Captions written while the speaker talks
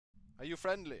Are you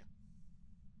friendly?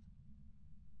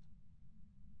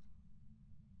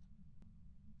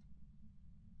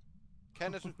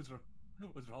 Kenneth, is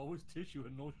Was there always tissue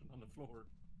and notion on the floor?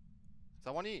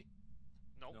 that one of you?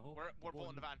 No, No, we're both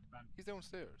in the van. He's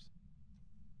downstairs.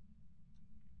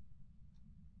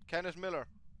 Kenneth Miller.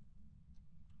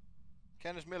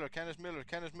 Kenneth Miller, Kenneth Miller,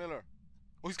 Kenneth Miller.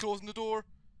 Oh, he's closing the door.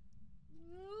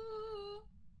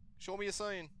 Show me a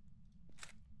sign.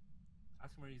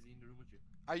 Ask him where he's in the room with you.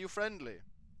 Are you friendly?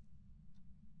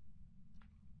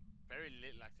 Very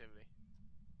little activity.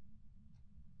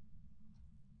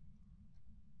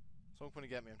 Someone gonna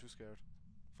get me, I'm too scared.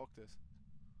 Fuck this.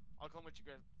 I'll come with you,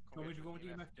 girl. Come with you, go with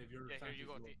EMF, Dave. Yeah, here you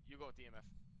go. You go with the EMF.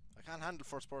 I can't handle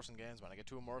first person games, man. I get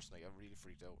too immersed and I get really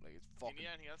freaked out. Like, it's Do you fucking... need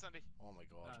anything else, Andy? Oh my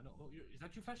god. No, is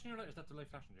that you flashing your light or is that the light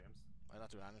flashing, James? I'm not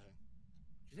doing anything.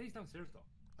 She said he's downstairs though.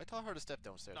 I thought I heard a step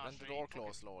downstairs, Nah, then the sure, door you fucking-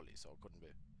 closed slowly, so it couldn't be.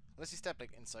 Unless he stepped,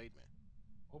 like, inside me.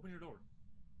 Open your door.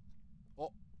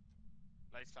 Oh,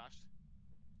 Lights flashed.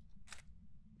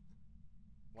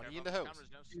 one of Careful, you in the there's house? cameras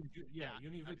now. Yeah, you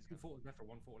need like Andy's 2 gone. photos left or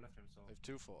 1 photo left him, so... I have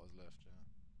 2 photos left, yeah.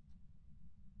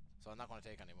 So I'm not gonna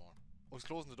take any more. Oh, he's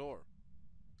closing the door.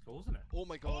 Closing it. Oh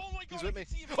my god. Oh my god, He's with I me.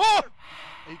 can see him. Oh!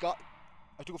 He got...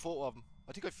 I took a photo of him.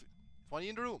 I think is one of you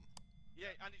in the room? Yeah,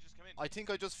 Andy just come in. I think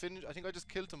I just finished... I think I just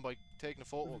killed him by taking a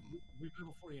photo of him. We've got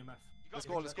before EMF. You Let's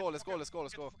got go, it. let's Get go, the let's fuck go, out. let's go,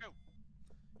 let's Get go. the fuck out.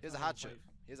 Here's a Level hatchet. 5.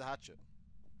 Here's a hatchet.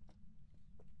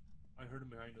 I heard him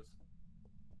behind us.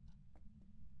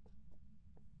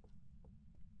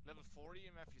 Level 4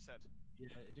 EMF, you said. Yeah,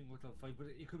 it didn't work level 5, but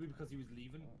it could be because he was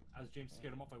leaving. As James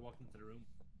scared him off, I walked into the room.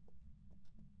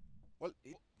 Well,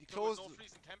 he There was closed... no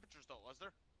freezing temperatures though, was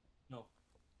there? No.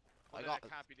 I Well, got- then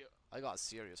it can't be the... I got a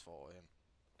serious photo of him.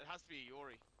 It has to be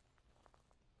Yuri.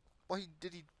 Why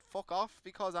did he fuck off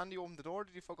because Andy opened the door?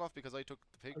 Did he fuck off because I took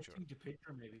the I picture? think the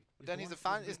picture, maybe. But then he's a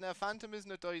fan. Isn't it a phantom?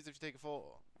 Isn't it dies if you take a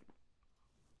photo?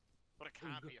 But it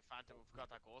can't be a phantom if we've got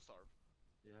that ghost orb.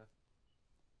 Yeah.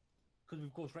 Because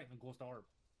we've Ghost Right and Ghost Orb.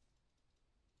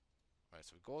 Right,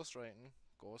 so ghost writing,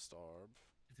 ghost orb.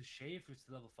 It's a shame if it's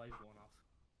level 5 going off.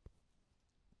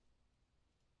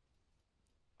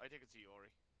 I think it's a Yuri.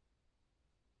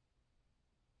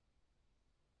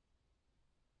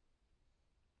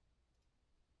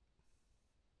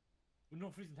 With no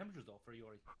freezing temperatures though for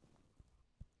Yori. I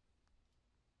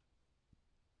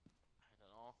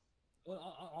don't know. Well,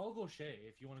 I'll go Shay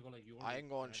if you want to go like Yori. I ain't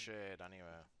going shade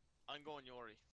anyway. I'm going Yuri.